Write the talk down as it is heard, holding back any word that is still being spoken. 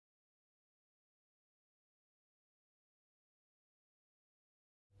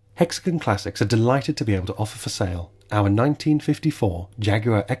Hexagon Classics are delighted to be able to offer for sale our 1954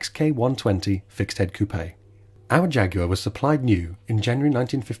 Jaguar XK 120 fixed-head coupe. Our Jaguar was supplied new in January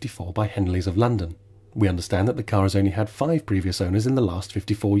 1954 by Henleys of London. We understand that the car has only had 5 previous owners in the last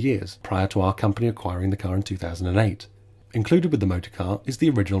 54 years, prior to our company acquiring the car in 2008. Included with the motor car is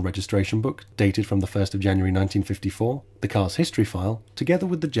the original registration book, dated from the 1st of January 1954, the car's history file, together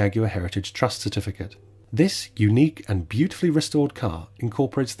with the Jaguar Heritage Trust Certificate. This unique and beautifully restored car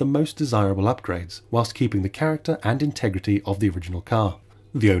incorporates the most desirable upgrades, whilst keeping the character and integrity of the original car.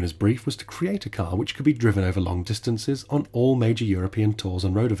 The owner's brief was to create a car which could be driven over long distances on all major European tours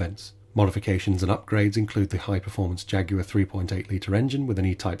and road events. Modifications and upgrades include the high-performance Jaguar 3.8-litre engine with an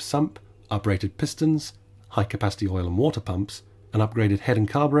E-type sump, uprated pistons, high-capacity oil and water pumps, an upgraded head and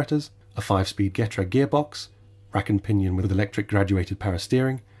carburetors, a 5-speed Getrag gearbox, rack and pinion with electric graduated power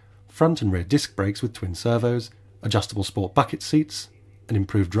steering, front and rear disc brakes with twin servos, adjustable sport bucket seats, an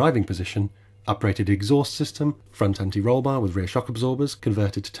improved driving position, uprated exhaust system, front anti-roll bar with rear shock absorbers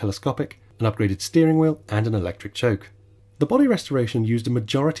converted to telescopic, an upgraded steering wheel and an electric choke. The body restoration used a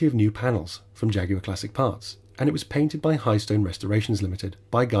majority of new panels from Jaguar Classic Parts, and it was painted by Highstone Restorations Limited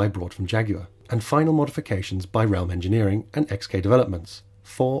by Guy Broad from Jaguar, and final modifications by Realm Engineering and XK Developments,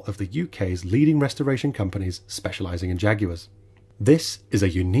 4 of the UK's leading restoration companies specialising in Jaguars. This is a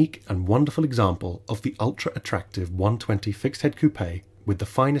unique and wonderful example of the ultra-attractive 120 fixed-head coupe with the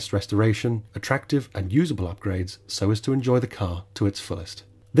finest restoration, attractive and usable upgrades so as to enjoy the car to its fullest.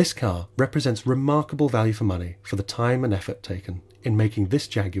 This car represents remarkable value for money for the time and effort taken in making this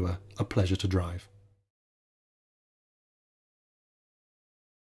Jaguar a pleasure to drive.